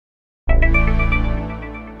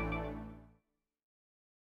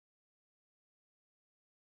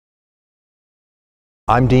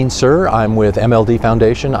I'm Deah Suhr. I'm with MLD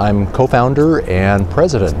Foundation. I'm co-founder and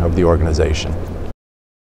president of the organization.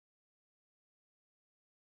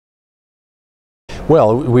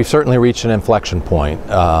 Well, we've certainly reached an inflection point.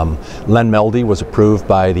 Lenmeldy was approved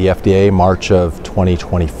by the FDA March of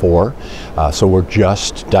 2024, so we're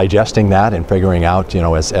just digesting that and figuring out,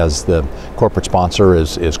 as the corporate sponsor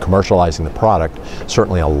is commercializing the product,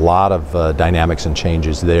 certainly a lot of dynamics and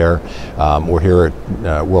changes there. We're here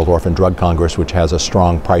at World Orphan Drug Congress, which has a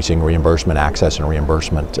strong pricing, reimbursement, access and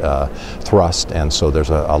reimbursement thrust, and so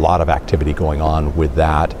there's a lot of activity going on with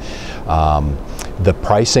that. The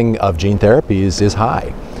pricing of gene therapies is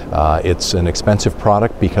high. It's an expensive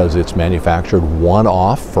product because it's manufactured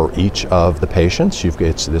one-off for each of the patients.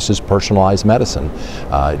 This is personalized medicine,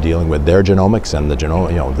 dealing with their genomics and the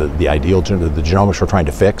genomics we're trying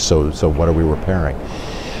to fix. So what are we repairing?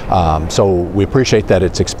 So we appreciate that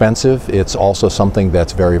it's expensive. It's also something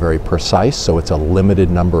that's very, very precise, so it's a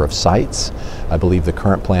limited number of sites. I believe the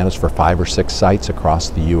current plan is for 5 or 6 sites across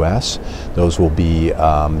the U.S. Those will be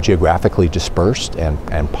geographically dispersed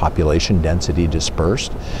and population density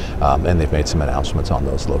dispersed, and they've made some announcements on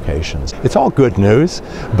those locations. It's all good news,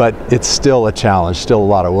 but it's still a challenge, still a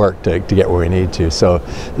lot of work to get where we need to. So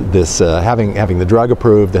this having the drug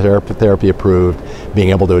approved, the therapy approved, being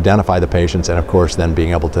able to identify the patients, and of course then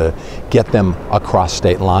being able to get them across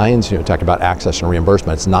state lines. Talk about access and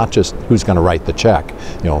reimbursement. It's not just who's going to write the check,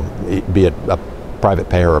 be it a private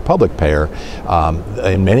payer or a public payer.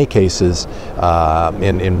 In many cases,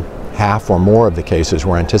 in half or more of the cases,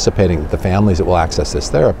 we're anticipating that the families that will access this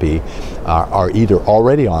therapy are either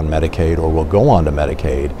already on Medicaid or will go on to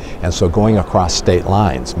Medicaid, and so going across state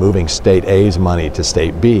lines, moving state A's money to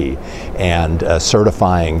state B, and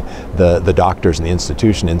certifying the doctors and the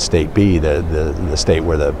institution in state B, the state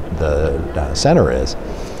where the center is.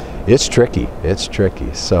 It's tricky. It's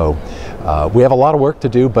tricky. So we have a lot of work to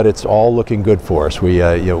do, but it's all looking good for us. We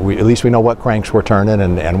at least we know what cranks we're turning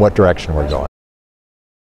and what direction we're going.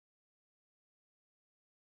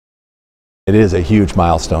 It is a huge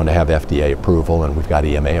milestone to have FDA approval, and we've got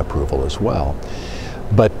EMA approval as well.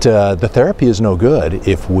 But the therapy is no good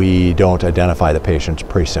if we don't identify the patients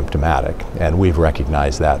pre-symptomatic, and we've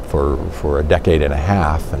recognized that for a decade and a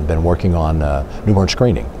half and been working on newborn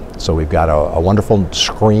screening. So we've got a wonderful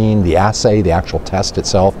screen, the assay, the actual test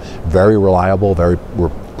itself, very reliable, very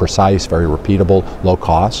precise, very repeatable, low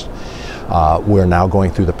cost. We're now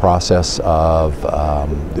going through the process of,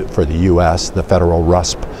 for the U.S., the federal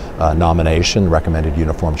RUSP nomination, Recommended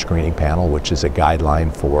Uniform Screening Panel, which is a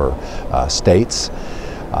guideline for states.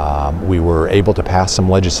 We were able to pass some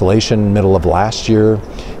legislation middle of last year,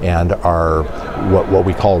 and our what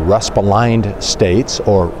we call RUSP-aligned states,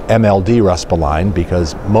 or MLD RUSP-aligned,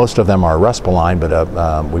 because most of them are RUSP-aligned,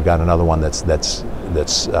 but we've got another one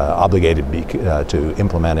that's obligated to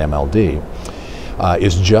implement MLD.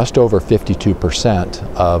 Is just over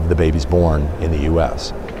 52% of the babies born in the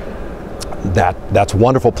U.S. That's a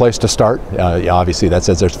wonderful place to start. Obviously, that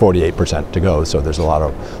says there's 48% to go, so there's a lot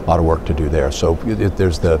of work to do there. So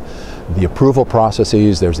there's the approval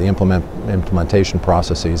processes, there's the implementation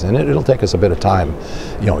processes, and it'll take us a bit of time,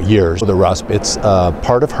 years. The RUSP, it's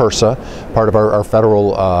part of HRSA, part of our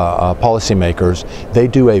federal policymakers. They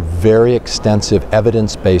do a very extensive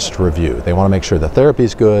evidence-based review. They want to make sure the therapy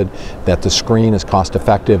is good, that the screen is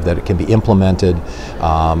cost-effective, that it can be implemented,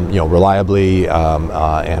 reliably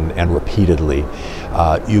and repeatedly.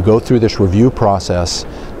 You go through this review process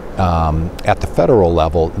at the federal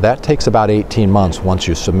level. That takes about 18 months once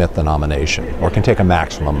you submit the nomination, or can take a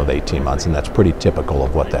maximum of 18 months, and that's pretty typical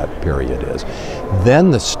of what that period is.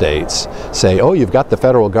 Then the states say, oh, you've got the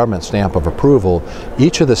federal government stamp of approval.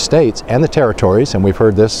 Each of the states and the territories, and we've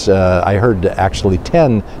heard this, I heard actually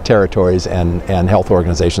 10 territories and health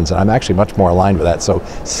organizations, and I'm actually much more aligned with that, so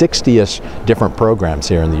 60-ish different programs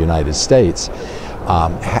here in the United States.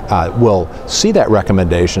 Will see that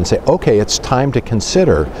recommendation and say, okay, it's time to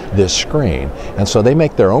consider this screen. And so they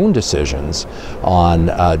make their own decisions on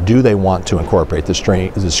do they want to incorporate the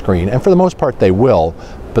screen, and for the most part they will,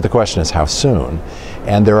 but the question is how soon.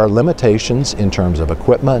 And there are limitations in terms of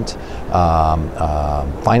equipment,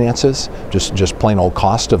 finances, just plain old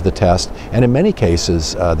cost of the test, and in many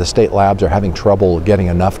cases the state labs are having trouble getting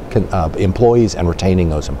enough employees and retaining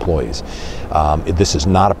those employees. This is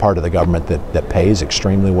not a part of the government that pays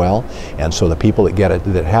extremely well, and so the people that get it,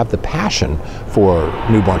 that have the passion for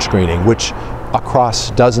newborn screening, which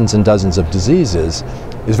across dozens and dozens of diseases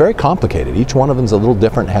is very complicated. Each one of them is a little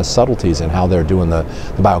different, has subtleties in how they're doing the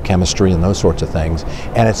biochemistry and those sorts of things.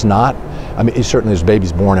 And it's not, I mean, certainly there's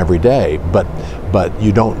babies born every day, but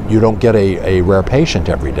you don't get a rare patient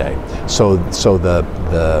every day. So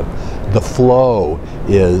the the flow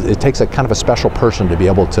is, it takes a kind of a special person to be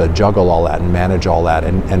able to juggle all that and manage all that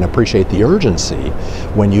and appreciate the urgency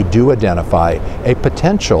when you do identify a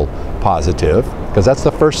potential positive, because that's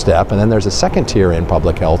the first step, and then there's a second tier in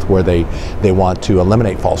public health where they want to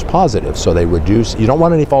eliminate false positives. So they reduce, you don't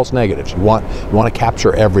want any false negatives, you want to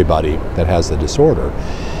capture everybody that has the disorder.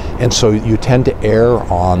 And so you tend to err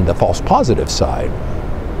on the false positive side.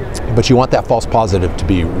 But you want that false positive to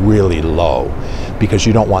be really low, because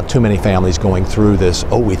you don't want too many families going through this,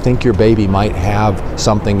 oh, we think your baby might have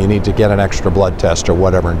something, you need to get an extra blood test or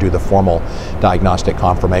whatever and do the formal diagnostic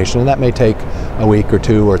confirmation. And that may take a week or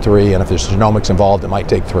 2 or 3, and if there's genomics involved, it might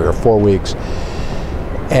take 3 or 4 weeks.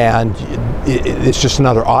 And it's just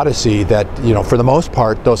another odyssey that, you know, for the most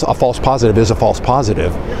part, a false positive is a false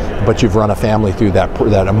positive, but you've run a family through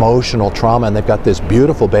that emotional trauma, and they've got this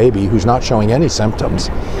beautiful baby who's not showing any symptoms.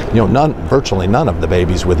 You know, virtually none of the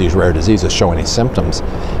babies with these rare diseases show any symptoms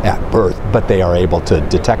at birth, but they are able to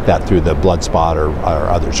detect that through the blood spot or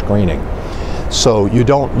other screening. So you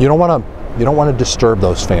don't want to disturb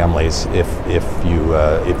those families if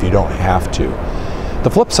you don't have to. The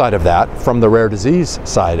flip side of that, from the rare disease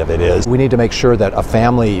side of it, is we need to make sure that a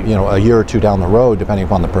family, you know, a year or 2 down the road, depending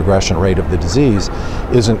upon the progression rate of the disease,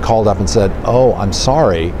 isn't called up and said, oh, I'm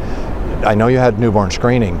sorry, I know you had newborn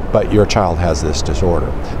screening, but your child has this disorder.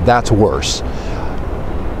 That's worse.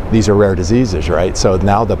 These are rare diseases, right? So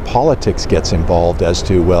now the politics gets involved as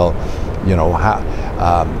to, well, you know, how,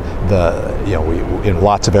 in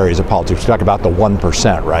lots of areas of politics, we talk about the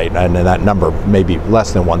 1%, right? And that number may be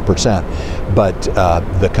less than 1%. But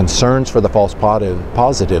the concerns for the false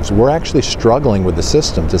positives, we're actually struggling with the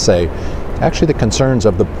system to say, actually the concerns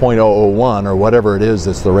of the 0.001 or whatever it is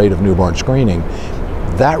that's the rate of newborn screening,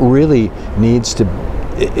 that really needs to,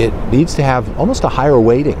 it needs to have almost a higher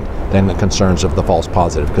weighting than the concerns of the false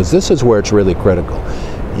positive, because this is where it's really critical.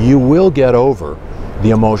 You will get over the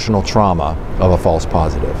emotional trauma of a false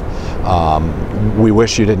positive. We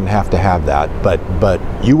wish you didn't have to have that, but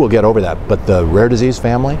you will get over that. But the rare disease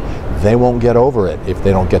family, they won't get over it if they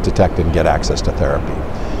don't get detected and get access to therapy.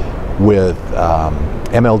 With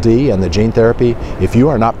MLD and the gene therapy, if you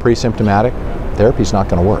are not pre-symptomatic, therapy's not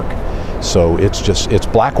going to work. So it's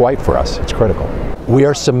black-white for us. It's critical. We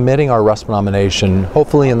are submitting our RUSP nomination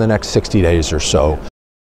hopefully in the next 60 days or so.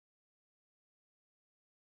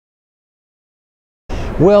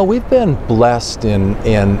 Well, we've been blessed in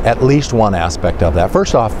at least one aspect of that.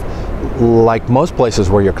 First off, like most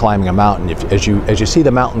places where you're climbing a mountain, as you see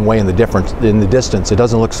the mountain way in the distance, it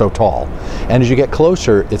doesn't look so tall. And as you get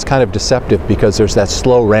closer, it's kind of deceptive because there's that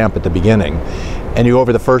slow ramp at the beginning. And you go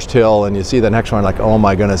over the first hill and you see the next one, like, oh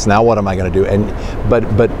my goodness, now what am I going to do?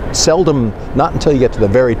 But seldom, not until you get to the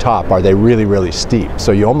very top, are they really, really steep.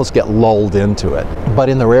 So you almost get lulled into it. But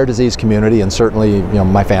in the rare disease community, and certainly, you know,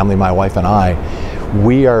 my family, my wife and I,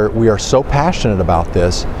 we are so passionate about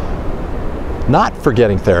this, not for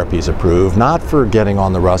getting therapies approved, not for getting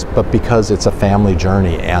on the RUSP, but because it's a family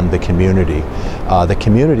journey and the community. The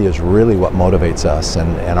community is really what motivates us,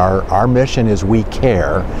 and our mission is we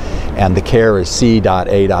care, and the care is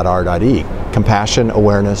C.A.R.E. Compassion,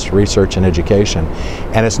 awareness, research, and education.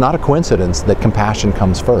 And it's not a coincidence that compassion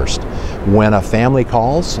comes first. When a family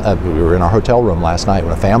calls, we were in our hotel room last night,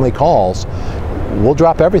 when a family calls, we'll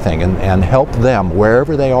drop everything and help them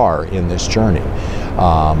wherever they are in this journey.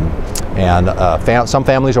 Some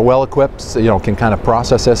families are well equipped, you know, can kind of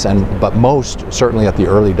process this, but most, certainly at the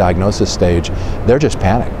early diagnosis stage, they're just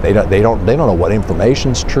panicked. They don't know what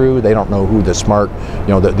information's true. They don't know who the smart, you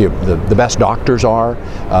know, the best doctors are.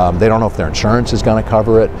 They don't know if their insurance is going to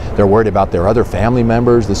cover it. They're worried about their other family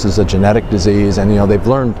members. This is a genetic disease, and you know, they've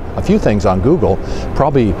learned a few things on Google,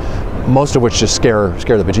 probably most of which just scare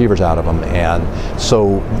the bejeebers out of them. And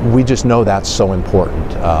so we just know that's so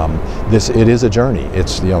important. It is a journey.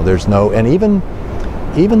 It's, you know, there's no, and even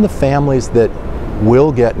the families that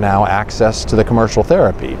will get now access to the commercial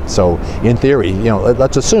therapy. So in theory, you know,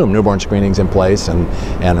 let's assume newborn screening's in place, and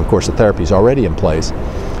of course the therapy's already in place.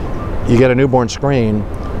 You get a newborn screen,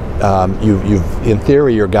 in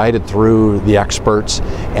theory, you're guided through the experts,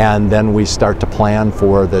 and then we start to plan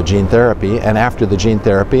for the gene therapy. And after the gene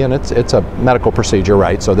therapy, and it's a medical procedure,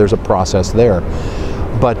 right? So there's a process there.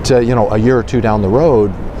 But you know, a year or 2 down the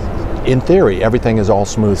road, in theory, everything is all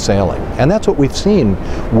smooth sailing. And that's what we've seen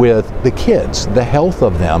with the kids, the health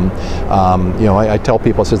of them. You know, I tell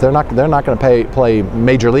people, they're not going to play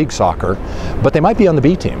Major League Soccer, but they might be on the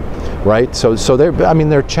B team, right? So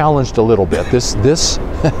they're challenged a little bit. This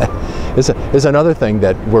is another thing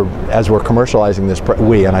that as we're commercializing this,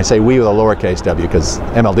 and I say we with a lowercase w because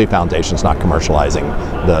MLD Foundation is not commercializing,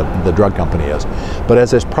 the drug company is. But as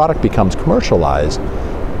this product becomes commercialized,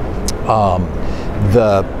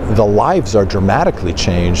 the lives are dramatically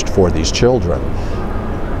changed for these children.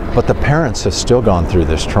 But the parents have still gone through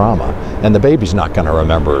this trauma, and the baby's not going to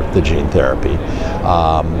remember the gene therapy.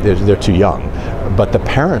 They're too young. But the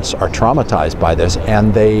parents are traumatized by this,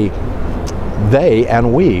 and they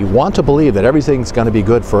and we want to believe that everything's going to be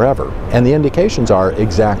good forever. And the indications are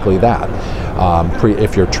exactly that,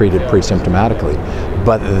 if you're treated pre-symptomatically.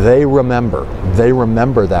 But they remember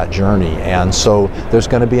that journey. And so there's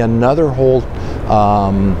going to be another whole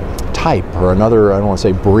type, or another, I don't want to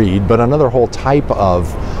say breed, but another whole type of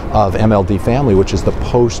MLD family, which is the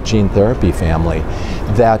post-gene therapy family,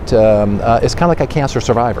 that is kind of like a cancer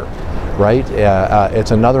survivor. Right?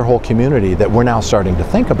 It's another whole community that we're now starting to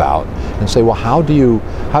think about and say, well, how do you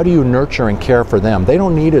nurture and care for them? They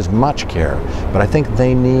don't need as much care, but I think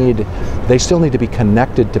they still need to be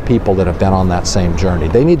connected to people that have been on that same journey.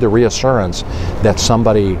 They need the reassurance that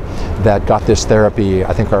somebody that got this therapy,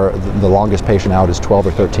 I think the longest patient out is 12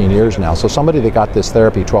 or 13 years now, so somebody that got this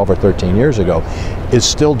therapy 12 or 13 years ago is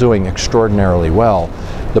still doing extraordinarily well.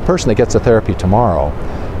 The person that gets the therapy tomorrow,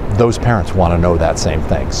 those parents want to know that same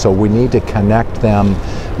thing. So we need to connect them.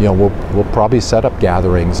 You know, we'll probably set up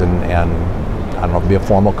gatherings and I don't know if it'll be a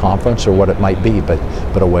formal conference or what it might be, but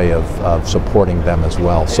a way of supporting them as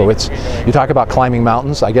well. So you talk about climbing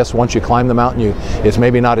mountains. I guess once you climb the mountain, it's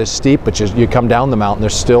maybe not as steep, but you come down the mountain,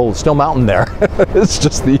 there's still mountain there. It's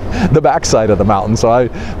just the backside of the mountain. So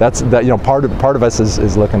part of us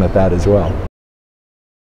is looking at that as well.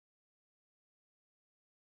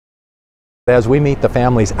 As we meet the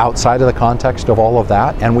families outside of the context of all of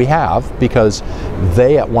that, and we have, because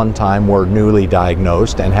they at one time were newly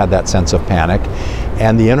diagnosed and had that sense of panic,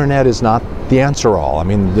 and the internet is not the answer all. I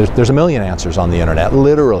mean, there's a million answers on the internet,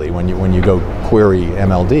 literally, when you go query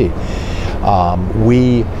MLD.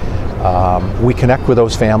 We connect with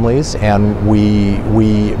those families, and we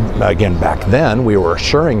again, back then we were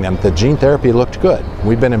assuring them that gene therapy looked good.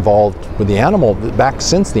 We've been involved with the animal back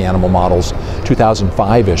since the animal models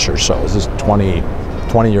 2005-ish or so. This is a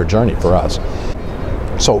 20-year journey for us.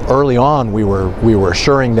 So early on we were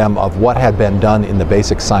assuring them of what had been done in the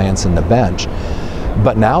basic science and the bench.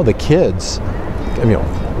 But now the kids,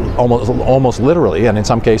 almost literally, and in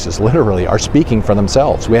some cases literally, are speaking for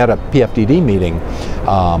themselves. We had a PFDD meeting,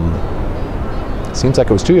 seems like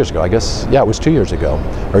it was 2 years ago, I guess, yeah, it was 2 years ago,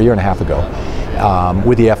 or a year and a half ago,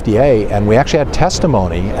 with the FDA, and we actually had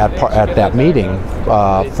testimony at that meeting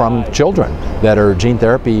from children that are gene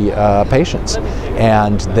therapy patients,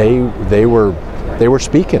 and they were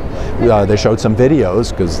speaking. They showed some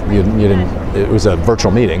videos, because it was a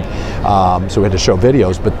virtual meeting, so we had to show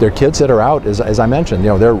videos, but they're kids that are out, as I mentioned,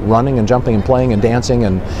 they're running and jumping and playing and dancing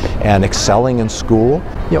and excelling in school.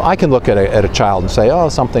 I can look at a child and say, oh,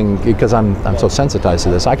 something, because I'm so sensitized to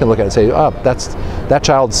this, I can look at it and say, oh, that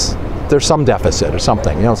child's, there's some deficit or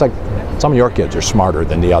something. It's like some of your kids are smarter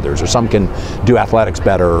than the others, or some can do athletics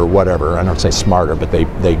better or whatever. I don't say smarter, but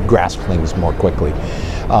they grasp things more quickly.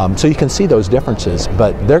 So you can see those differences,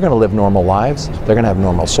 but they're going to live normal lives. They're going to have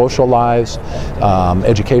normal social lives,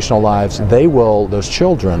 educational lives. Those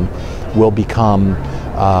children will become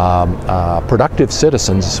productive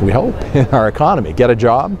citizens, we hope, in our economy. Get a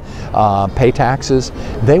job, pay taxes.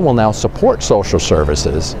 They will now support social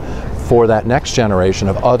services for that next generation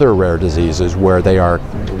of other rare diseases where they are,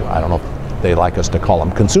 I don't know if they like us to call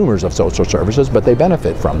them consumers of social services, but they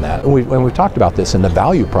benefit from that. And we've talked about this in the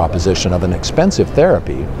value proposition of an expensive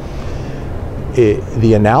therapy.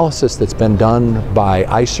 The analysis that's been done by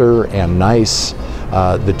ARSA and NICE,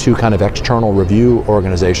 the two kind of external review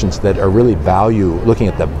organizations that are really looking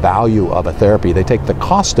at the value of a therapy. They take the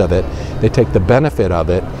cost of it, they take the benefit of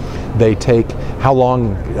it, they take how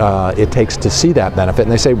long it takes to see that benefit,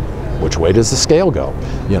 and they say, which way does the scale go?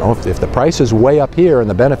 If the price is way up here and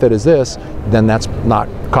the benefit is this, then that's not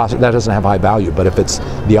cost, that doesn't have high value. But if it's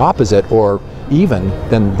the opposite or even,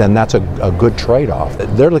 then that's a good trade-off.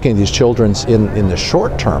 They're looking at these children in the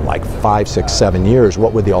short term, like 5, 6, 7 years.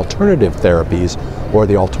 What would the alternative therapies or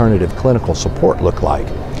the alternative clinical support look like?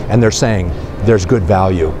 And they're saying there's good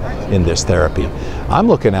value in this therapy. I'm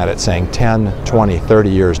looking at it saying 10, 20, 30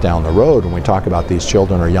 years down the road, when we talk about these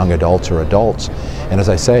children or young adults or adults, and as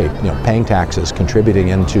I say, paying taxes, contributing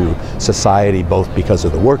into society, both because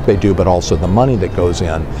of the work they do, but also the money that goes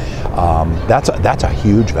in, that's a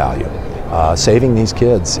huge value. Saving these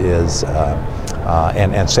kids is,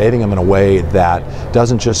 and saving them in a way that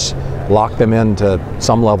doesn't just lock them into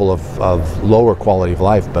some level of lower quality of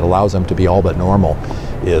life, but allows them to be all but normal,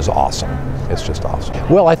 is awesome. It's just awesome.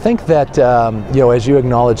 Well, I think that, you know, as you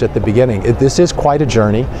acknowledged at the beginning, this is quite a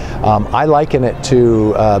journey. I liken it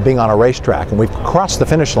to being on a racetrack, and we've crossed the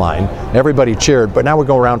finish line, everybody cheered, but now we're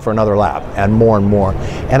going around for another lap, and more and more.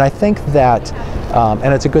 And I think that,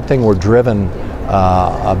 and it's a good thing we're driven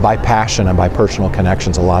by passion and by personal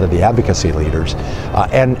connections, a lot of the advocacy leaders.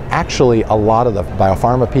 And actually a lot of the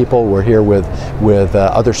biopharma people, we're here with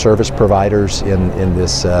other service providers in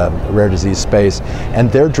this rare disease space,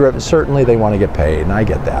 and they're driven, certainly they want to get paid, and I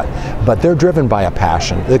get that, but they're driven by a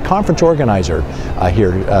passion. The conference organizer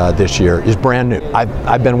here this year is brand new.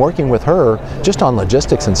 I've been working with her just on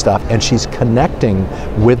logistics and stuff, and she's connecting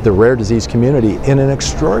with the rare disease community in an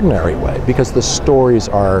extraordinary way, because the stories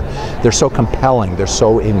they're so compelling, they're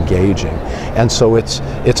so engaging, and so it's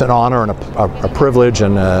an honor and a privilege,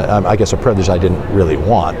 and I guess a privilege I didn't really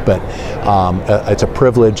want, but it's a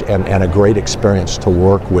privilege and a great experience to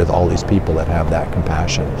work with all these people that have that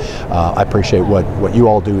compassion. I appreciate what you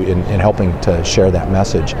all do in helping to share that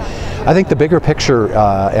message. I think the bigger picture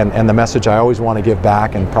and the message I always want to give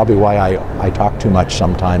back, and probably why I talk too much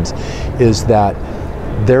sometimes, is that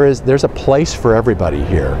there's a place for everybody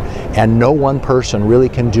here, and no one person really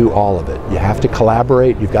can do all of it. You have to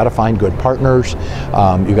collaborate, you've got to find good partners,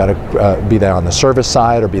 you've got to be there on the service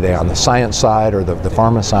side, or be there on the science side, or the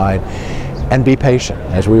pharma side, and be patient.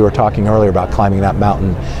 As we were talking earlier about climbing that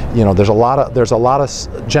mountain, you know, there's a lot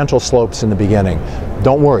of gentle slopes in the beginning.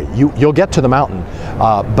 Don't worry, you'll get to the mountain,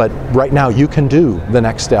 but right now you can do the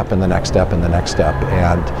next step and the next step and the next step,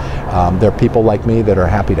 and there are people like me that are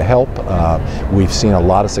happy to help. We've seen a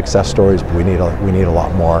lot of success stories, but we need a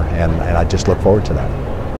lot more, and I just look forward to that.